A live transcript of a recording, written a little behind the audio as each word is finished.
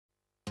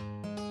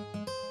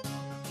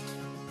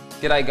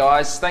G'day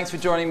guys, thanks for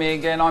joining me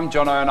again. I'm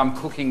Jono and I'm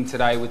cooking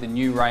today with a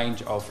new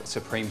range of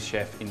Supreme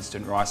Chef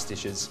instant rice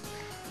dishes.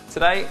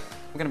 Today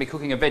we're going to be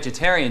cooking a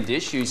vegetarian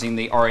dish using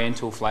the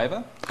Oriental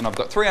flavour, and I've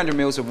got 300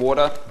 ml of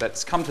water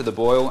that's come to the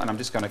boil, and I'm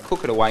just going to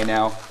cook it away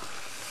now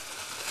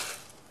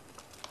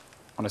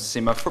on a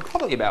simmer for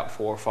probably about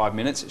 4 or 5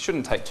 minutes. It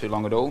shouldn't take too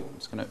long at all. I'm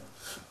just going to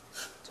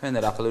turn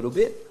that up a little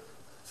bit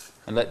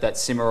and let that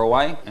simmer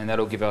away, and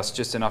that'll give us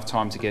just enough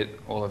time to get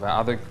all of our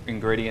other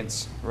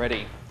ingredients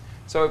ready.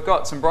 So we've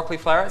got some broccoli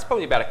florets,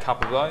 probably about a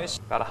cup of those,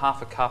 about a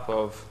half a cup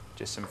of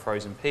just some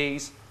frozen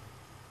peas,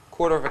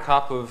 quarter of a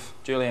cup of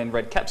julienne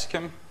red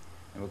capsicum,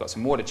 and we've got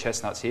some water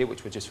chestnuts here,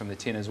 which were just from the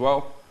tin as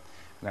well.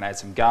 We're going to add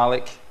some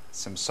garlic,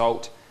 some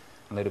salt,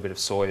 and a little bit of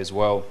soy as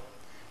well. So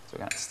we're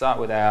going to start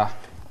with our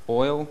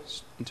oil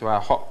into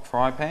our hot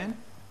fry pan,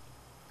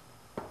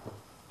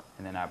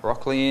 and then our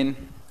broccoli in.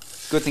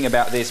 Good thing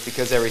about this,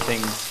 because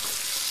everything's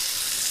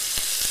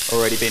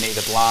already been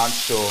either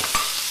blanched or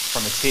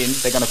from a tin,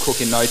 they're going to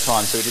cook in no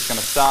time. So we're just going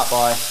to start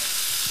by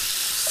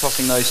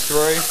tossing those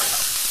through.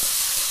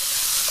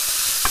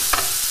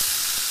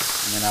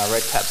 And then our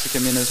red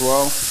capsicum in as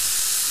well.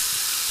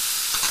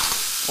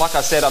 Like I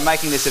said, I'm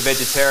making this a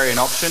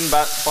vegetarian option,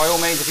 but by all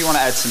means, if you want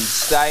to add some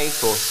steak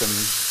or some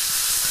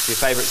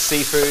your favourite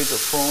seafoods or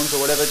prawns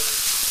or whatever,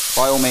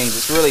 by all means,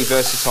 it's really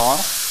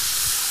versatile.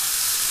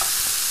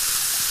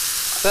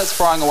 So that's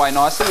frying away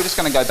nicely. We're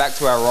just going to go back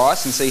to our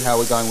rice and see how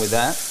we're going with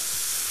that.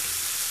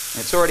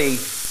 And it's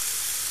already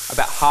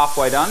about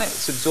halfway done.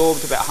 It's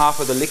absorbed about half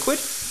of the liquid,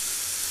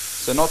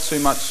 so not too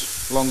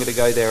much longer to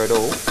go there at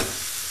all.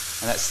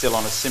 And that's still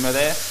on a simmer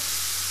there.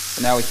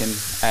 So now we can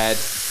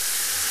add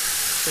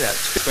about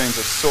 2 spoons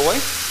of soy.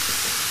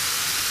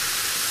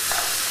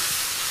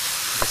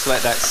 Just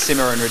let that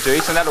simmer and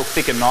reduce, and that'll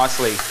thicken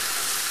nicely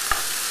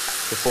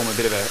to form a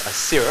bit of a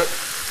syrup.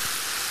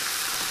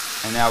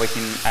 And now we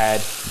can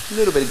add a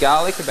little bit of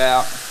garlic,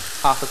 about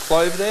half a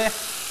clove there.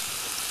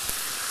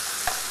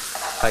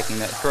 Taking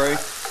that through.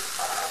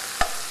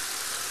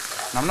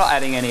 And I'm not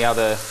adding any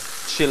other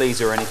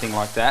chilies or anything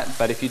like that,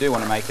 but if you do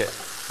want to make it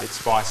a bit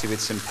spicy with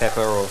some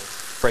pepper or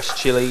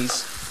fresh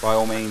chilies, by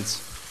all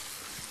means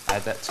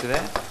add that to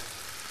there.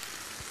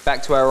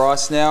 Back to our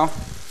rice now.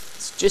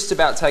 It's just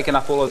about taken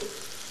up all of it.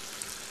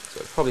 So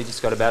we've probably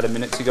just got about a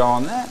minute to go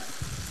on that.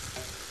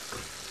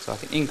 So I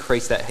can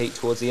increase that heat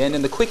towards the end,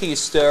 and the quicker you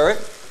stir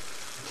it,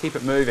 keep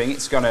it moving,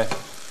 it's going to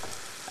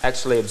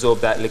actually absorb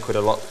that liquid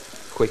a lot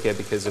quicker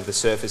because of the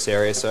surface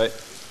area. So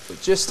we're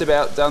just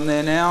about done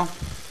there now.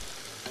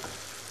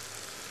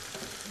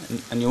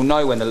 And you'll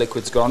know when the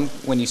liquid's gone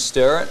when you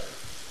stir it.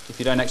 If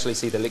you don't actually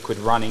see the liquid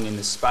running in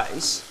the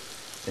space,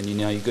 then you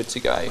know you're good to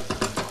go.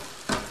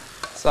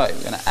 So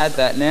we're going to add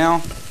that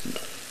now.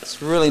 It's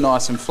really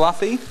nice and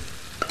fluffy.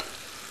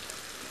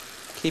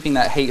 Keeping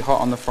that heat hot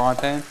on the fry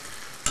pan.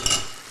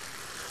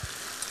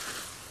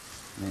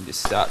 And then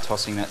just start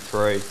tossing that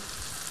through.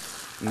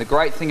 And the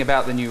great thing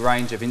about the new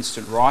range of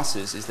instant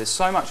rices is there's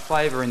so much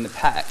flavour in the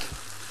pack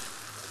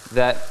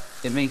that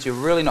it means you're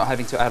really not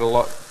having to add a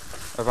lot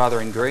of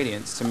other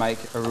ingredients to make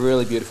a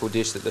really beautiful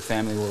dish that the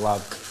family will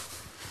love.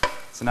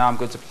 So now I'm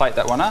good to plate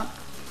that one up.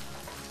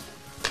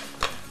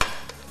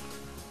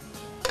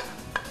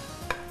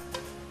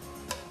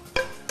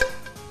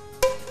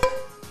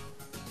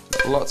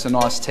 Lots of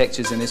nice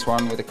textures in this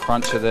one with a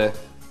crunch of the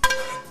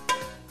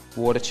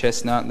water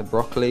chestnut and the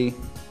broccoli.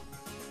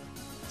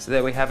 So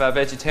there we have our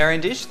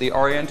vegetarian dish, the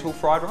Oriental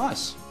fried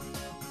rice.